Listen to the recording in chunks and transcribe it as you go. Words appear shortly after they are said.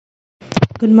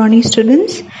Good morning,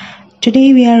 students.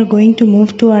 Today we are going to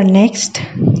move to our next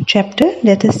chapter,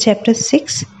 that is chapter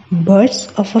 6, Birds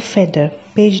of a Feather,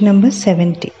 page number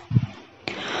 70.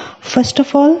 First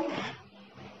of all,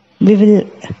 we will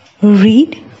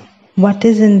read what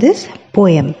is in this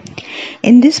poem.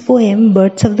 In this poem,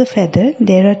 Birds of the Feather,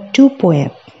 there are two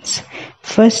poems.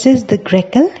 First is the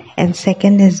Grackle and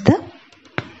second is the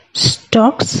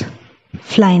Storks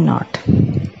Fly Not.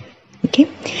 Okay,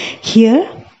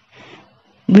 here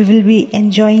we will be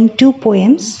enjoying two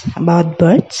poems about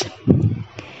birds,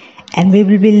 and we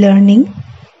will be learning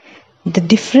the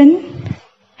different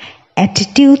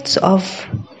attitudes of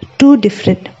two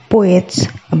different poets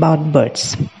about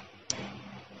birds.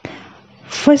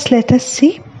 First, let us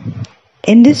see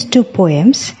in these two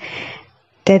poems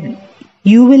that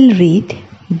you will read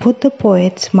both the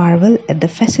poets marvel at the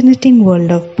fascinating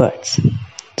world of birds.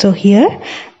 So here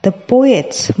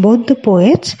both the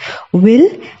poets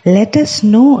will let us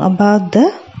know about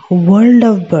the world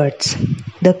of birds,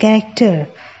 the character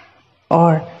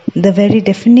or the very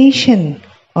definition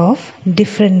of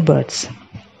different birds.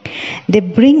 They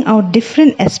bring out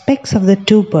different aspects of the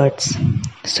two birds.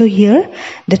 So here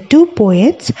the two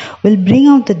poets will bring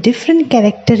out the different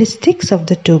characteristics of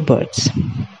the two birds,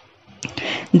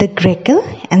 the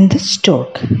Grackle and the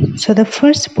Stork. So the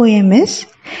first poem is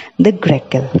the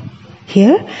Grackle.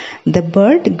 Here the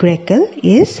bird Grackle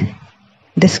is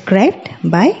described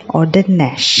by Auden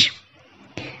Nash.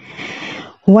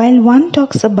 While one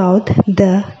talks about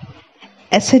the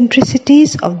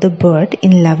eccentricities of the bird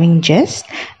in loving jest,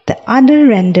 the other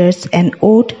renders an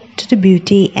ode to the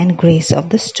beauty and grace of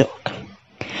the stork.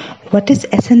 What is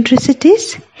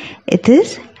eccentricities? It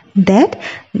is that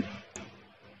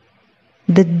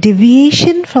the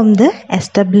deviation from the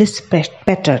established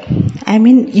pattern.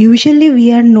 Usually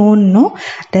we are known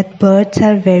that birds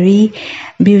are very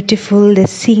beautiful, they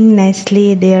sing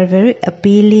nicely, they are very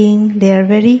appealing, they are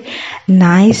very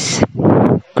nice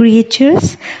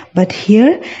creatures. But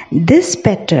here this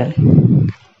pattern,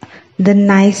 the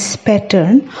nice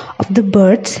pattern of the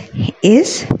birds,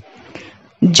 is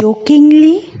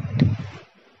jokingly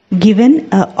given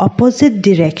an opposite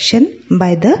direction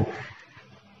by the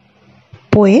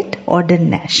poet Auden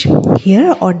Nash.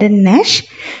 Here Auden Nash,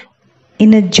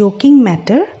 in a joking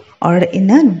matter or in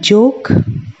a joke,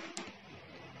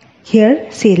 here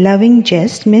say loving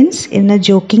jest means in a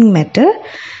joking matter,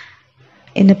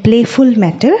 in a playful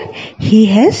matter, he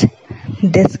has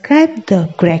described the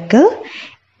Grackle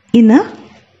in a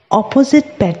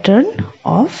opposite pattern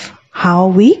of how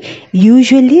we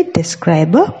usually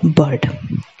describe a bird.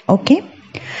 Okay,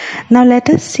 now let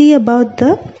us see about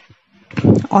the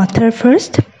author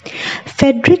first.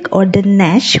 Frederick Auden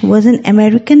Nash was an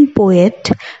American poet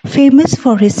famous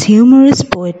for his humorous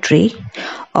poetry,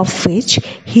 of which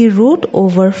he wrote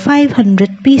over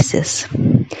 500 pieces.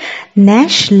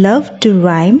 Nash loved to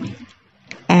rhyme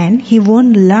and he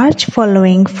won a large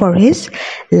following for his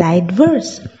light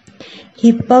verse.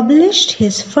 He published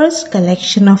his first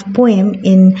collection of poems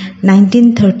in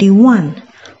 1931,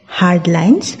 Hard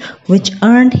Lines, which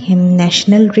earned him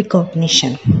national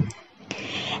recognition.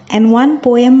 And one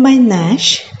poem by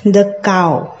Nash, The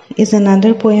Cow, is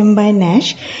another poem by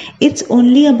Nash. It's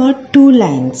only about 2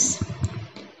 lines.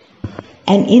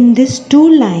 And in these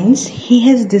 2 lines, he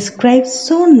has described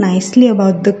so nicely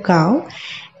about the cow,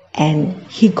 and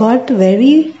he got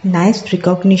very nice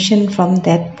recognition from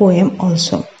that poem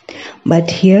also.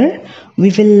 But here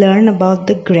we will learn about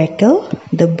the Grackle,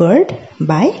 the bird,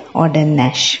 by Auden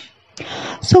Nash.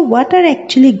 So what are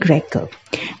actually Grackle?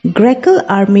 Grackle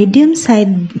are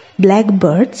medium-sized black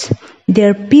birds.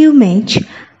 Their plumage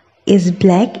is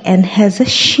black and has a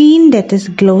sheen that is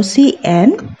glossy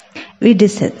and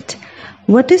iridescent.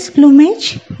 What is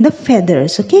plumage? The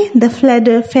feathers, okay? The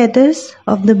feathers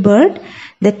of the bird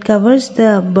that covers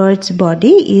the bird's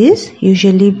body is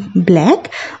usually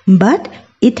black, but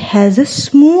it has a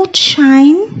smooth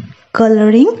shine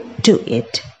coloring to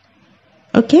it.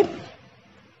 Okay?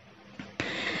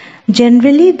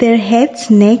 Generally, their heads,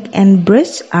 neck and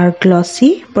breasts are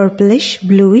glossy, purplish,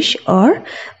 bluish or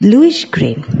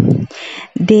bluish-green.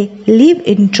 They live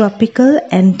in tropical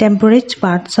and temperate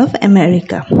parts of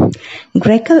America.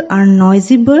 Grackle are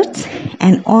noisy birds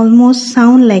and almost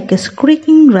sound like a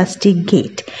squeaking rusty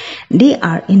gate. They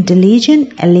are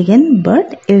intelligent, elegant,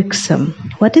 but irksome.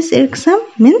 What is irksome?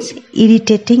 Means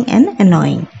irritating and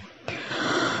annoying.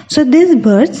 So these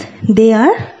birds, they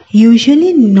are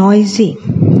usually noisy,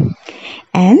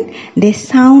 and they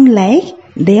sound like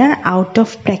they are out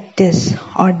of practice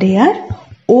or they are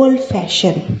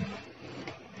old-fashioned.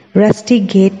 Rusty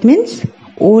gate means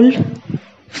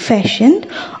old-fashioned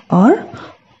or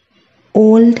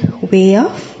old way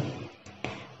of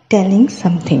telling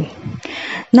something.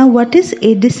 Now, what is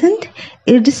iridescent?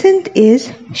 Iridescent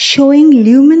is showing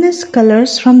luminous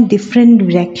colors from different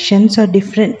directions or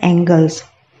different angles.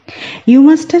 You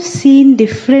must have seen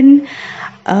different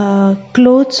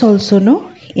clothes also, no?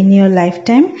 In your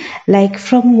lifetime, like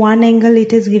from one angle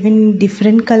it is given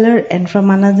different color, and from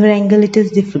another angle it is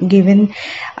given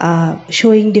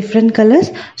showing different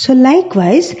colors. So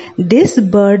likewise, this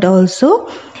bird also,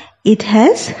 it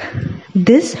has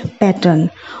this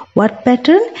pattern. What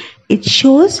pattern? It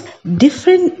shows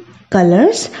different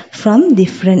colors from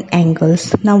different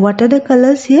angles. Now what are the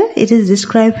colors here? It is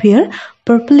described here: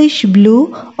 purplish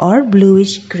blue or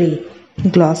bluish gray,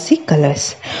 glossy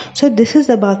colors. So this is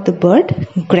about the bird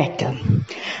grackle.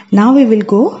 Now we will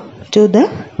go to the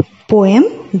poem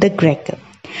The Grackle.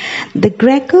 The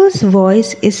grackle's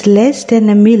voice is less than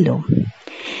a mellow.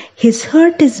 His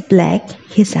heart is black,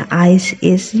 his eyes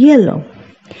is yellow.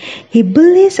 He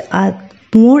bullies at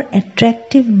more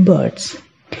attractive birds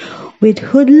with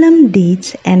hoodlum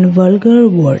deeds and vulgar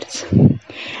words.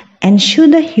 And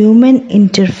should a human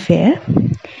interfere,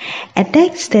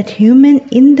 attacks that human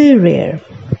in the rear.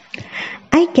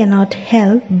 I cannot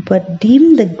help but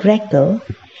deem the grackle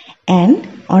an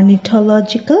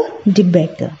ornithological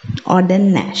debacle or the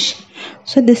Nash.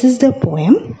 So this is the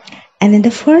poem, and in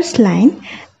the first line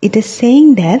it is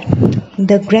saying that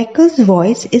the grackle's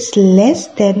voice is less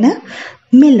than a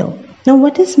mellow. Now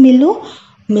what is mellow?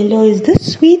 Mellow is the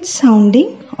sweet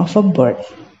sounding of a bird.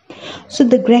 So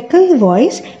the grackle's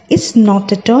voice is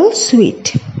not at all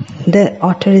sweet. The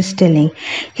author is telling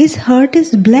his heart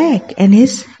is black and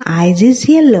his eyes is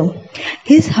yellow.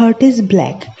 His heart is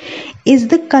black. Is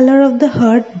the color of the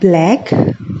heart black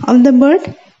of the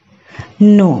bird?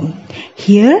 No.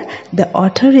 Here the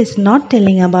author is not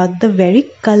telling about the very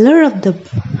color of the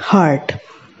heart.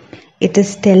 It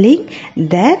is telling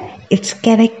that its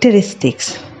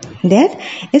characteristics, that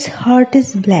its heart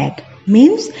is black,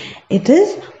 means it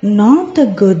is not a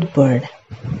good bird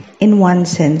in one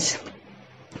sense.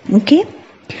 Okay,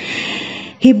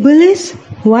 he bullies.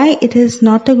 Why it is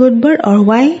not a good bird, or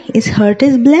why his heart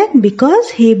is black?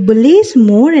 Because he bullies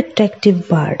more attractive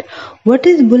bird. What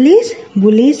is bullies?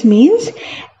 Bullies means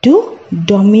to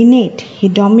dominate. He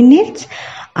dominates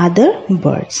other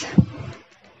birds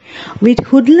with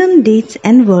hoodlum deeds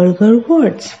and vulgar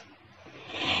words.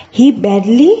 He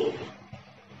badly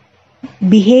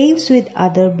behaves with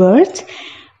other birds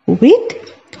with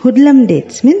hoodlum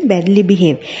deeds, means badly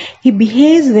behave. He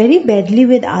behaves very badly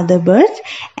with other birds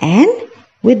and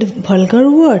with vulgar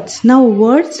words. Now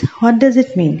words, what does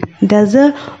it mean? Does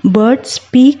a bird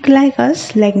speak like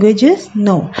us languages?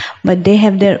 No, but they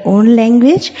have their own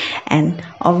language, and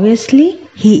obviously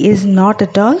he is not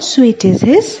at all sweet as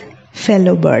his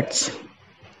fellow birds.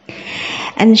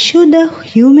 And should a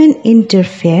human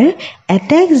interfere,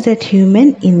 attacks that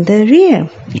human in the rear.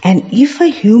 And if a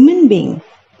human being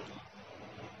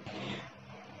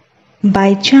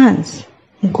by chance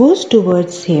goes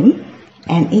towards him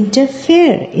and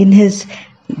interfere in his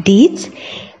deeds,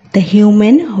 the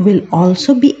human will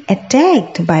also be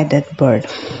attacked by that bird.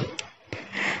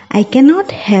 I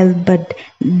cannot help but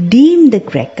deem the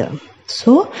grackle.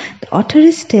 So the author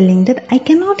is telling that I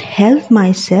cannot help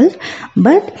myself,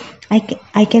 but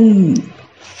I can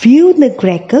view the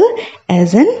grackle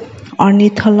as an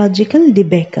ornithological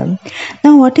debacle.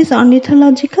 Now what is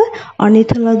ornithological?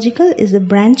 Ornithological is a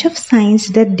branch of science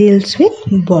that deals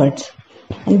with birds.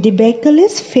 And debacle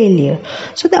is failure.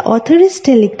 So the author is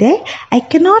telling that I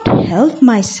cannot help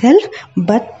myself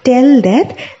but tell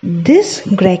that this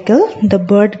grackle, the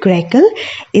bird grackle,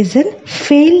 is a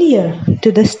failure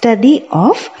to the study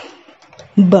of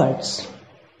birds.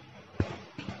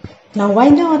 Now why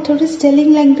the author is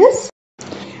telling like this?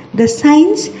 The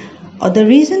science, or the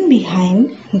reason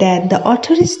behind that the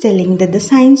author is telling that the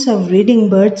science of reading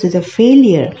birds is a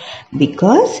failure,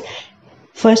 because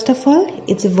first of all,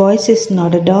 its voice is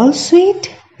not at all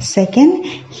sweet. Second,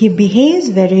 he behaves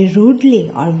very rudely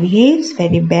or behaves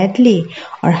very badly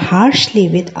or harshly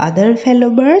with other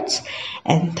fellow birds.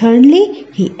 And thirdly,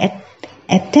 he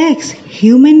attacks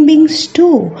human beings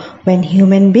too when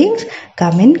human beings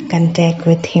come in contact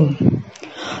with him.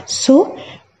 So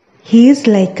he is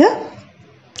like a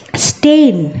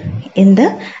stain in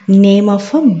the name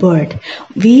of a bird.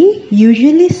 We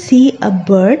usually see a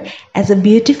bird as a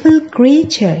beautiful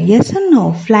creature, yes or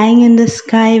no, flying in the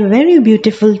sky, very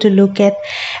beautiful to look at.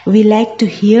 We like to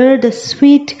hear the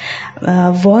sweet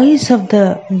voice of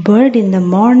the bird in the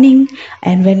morning,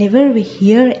 and whenever we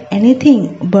hear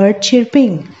anything, bird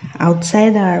chirping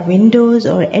outside our windows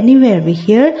or anywhere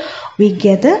we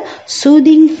get a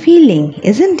soothing feeling,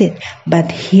 isn't it?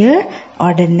 But here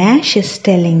Order Nash is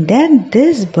telling that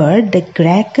this bird, the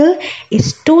grackle,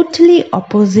 is totally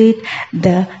opposite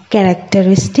the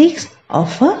characteristics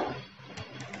of a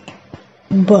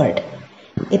bird.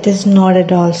 It is not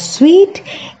at all sweet.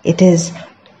 It is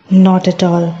not at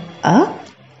all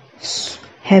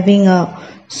having a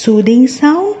soothing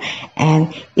sound,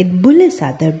 and it bullies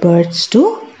other birds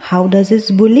too. How does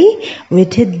it bully?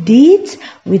 With his deeds,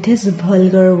 with his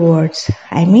vulgar words.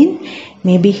 I mean,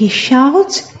 maybe he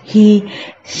shouts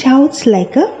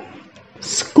like a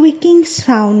squeaking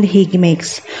sound he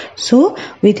makes. So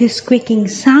with his squeaking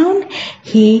sound,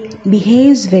 he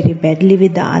behaves very badly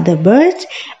with the other birds,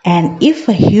 and if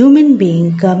a human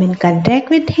being come in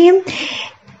contact with him,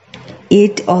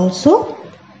 it also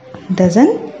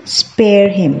doesn't spare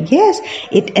him. Yes,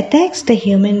 it attacks the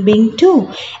human being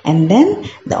too. And then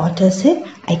the author said,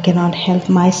 I cannot help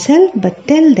myself but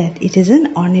tell that it is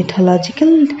an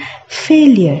ornithological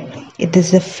failure. It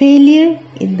is a failure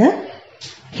in the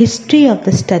history of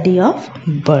the study of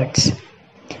birds.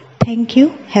 Thank you.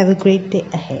 Have a great day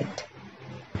ahead.